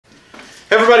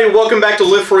everybody, welcome back to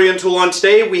Live Free and Tool On.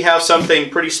 Today we have something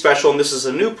pretty special, and this is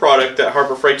a new product that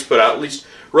Harbor Freight's put out, at least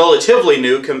relatively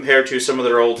new compared to some of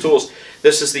their old tools.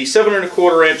 This is the 7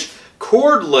 1/4 inch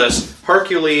cordless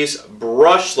Hercules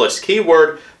brushless,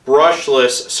 keyword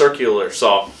brushless circular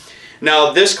saw.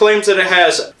 Now this claims that it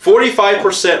has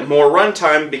 45% more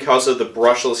runtime because of the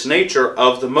brushless nature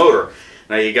of the motor.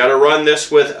 Now you got to run this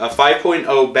with a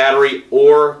 5.0 battery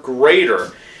or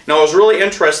greater. Now I was really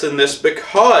interested in this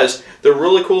because the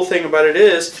really cool thing about it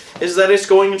is that it's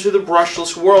going into the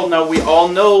brushless world. Now we all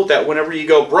know that whenever you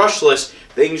go brushless,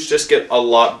 things just get a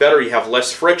lot better. You have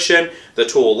less friction, the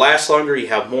tool lasts longer, you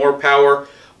have more power,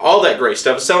 all that great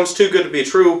stuff. It sounds too good to be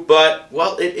true, but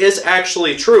well, it is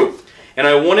actually true. And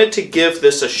I wanted to give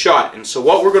this a shot. And so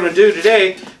what we're going to do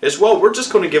today is, well, we're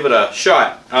just going to give it a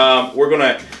shot. We're going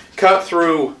to cut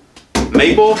through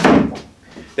maple.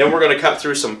 Then we're going to cut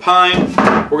through some pine,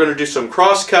 we're going to do some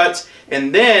cross cuts,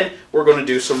 and then we're going to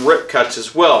do some rip cuts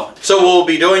as well. So we'll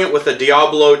be doing it with a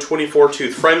Diablo 24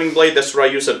 tooth framing blade. That's what I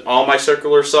use in all my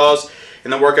circular saws,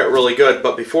 and they work out really good.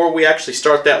 But before we actually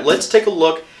start that, let's take a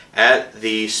look at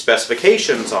the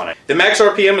specifications on it. The max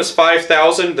RPM is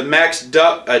 5,000. The max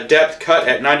depth cut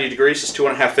at 90 degrees is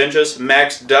 2.5 inches.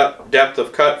 Max depth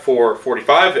of cut for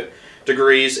 45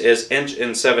 degrees is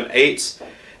 1 7/8.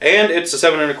 And it's a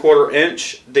 7 1/4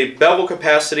 inch. The bevel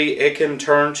capacity, it can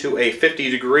turn to a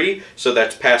 50 degree, so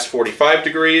that's past 45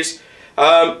 degrees.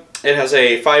 It has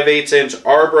a 5/8 inch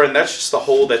arbor, and that's just the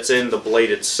hole that's in the blade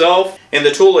itself. And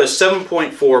the tool is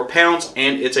 7.4 pounds,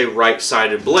 and it's a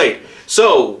right-sided blade.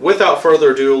 So, without further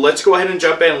ado, let's go ahead and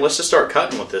jump in and let's just start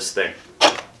cutting with this thing.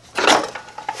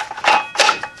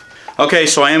 Okay,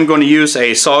 so I am going to use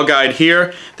a saw guide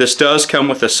here. This does come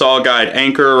with a saw guide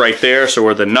anchor right there, so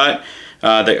where the nut,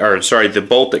 the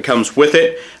bolt that comes with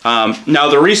it. Now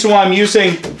the reason why I'm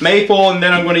using maple and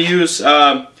then I'm going to use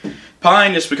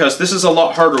pine is because this is a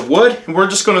lot harder wood, and we're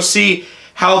just going to see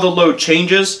how the load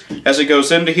changes as it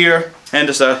goes into here. And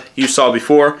as you saw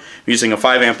before, I'm using a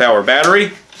 5 amp hour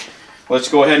battery. Let's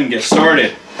go ahead and get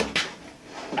started.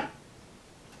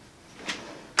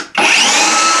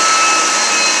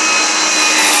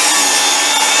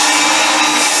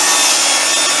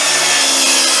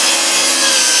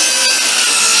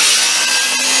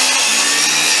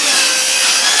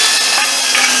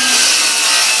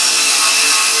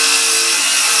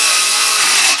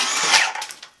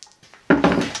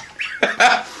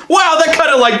 Wow, that cut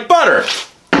it like butter.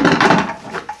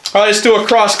 All right, let's do a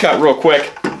cross cut real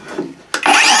quick.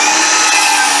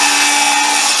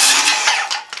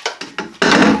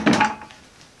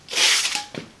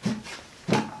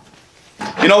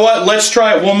 You know what? Let's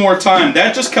try it one more time.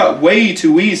 That just cut way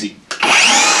too easy.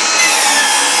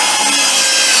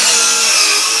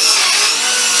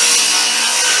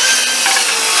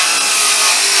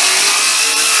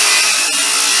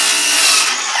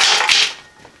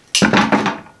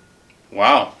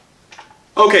 Wow.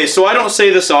 Okay, so I don't say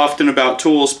this often about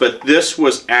tools, but this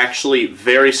was actually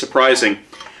very surprising.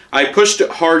 I pushed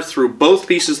it hard through both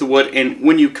pieces of the wood, and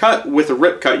when you cut with a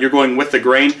rip cut, you're going with the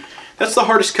grain. That's the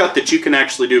hardest cut that you can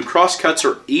actually do. Cross cuts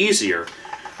are easier.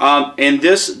 And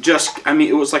this just, I mean,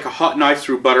 it was like a hot knife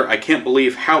through butter. I can't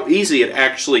believe how easy it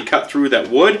actually cut through that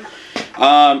wood.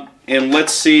 And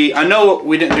let's see, I know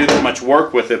we didn't do that much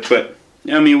work with it, but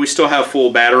I mean, we still have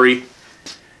full battery.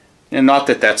 And not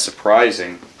that that's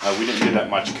surprising. We didn't do that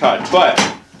much cut. But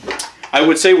I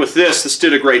would say with this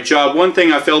did a great job. One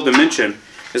thing I failed to mention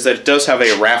is that it does have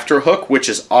a rafter hook, which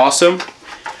is awesome.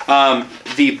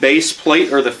 The base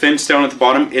plate, or the fence down at the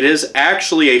bottom, it is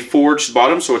actually a forged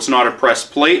bottom, so it's not a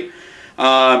pressed plate.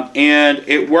 And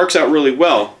it works out really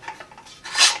well.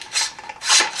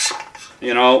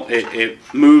 You know, it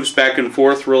moves back and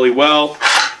forth really well.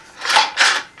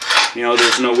 You know,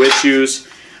 there's no issues.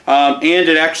 And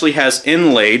it actually has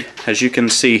inlaid, as you can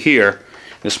see here.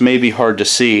 This may be hard to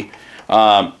see.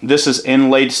 This is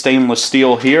inlaid stainless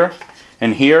steel here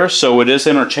and here, so it is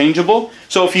interchangeable.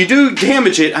 So if you do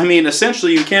damage it, I mean,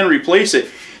 essentially you can replace it.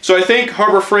 So I think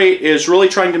Harbor Freight is really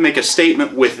trying to make a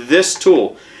statement with this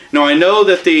tool. Now I know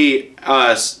that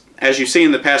as you've seen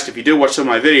in the past, if you did watch some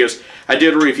of my videos, I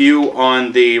did a review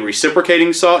on the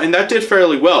reciprocating saw, and that did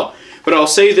fairly well. But I'll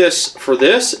say this, for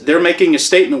this, they're making a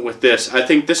statement with this. I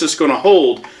think this is going to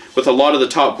hold with a lot of the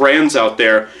top brands out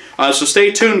there. So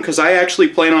stay tuned, because I actually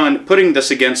plan on putting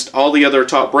this against all the other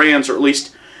top brands, or at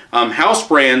least house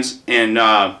brands, in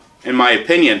my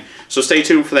opinion. So stay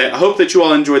tuned for that. I hope that you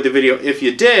all enjoyed the video. If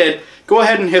you did, go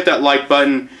ahead and hit that like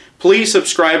button. Please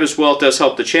subscribe as well. It does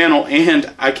help the channel.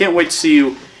 And I can't wait to see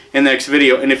you in the next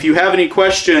video. And if you have any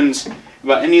questions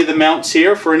about any of the mounts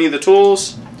here for any of the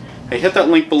tools, hey, hit that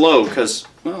link below, because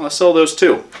well, I sell those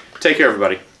too. Take care,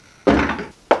 everybody.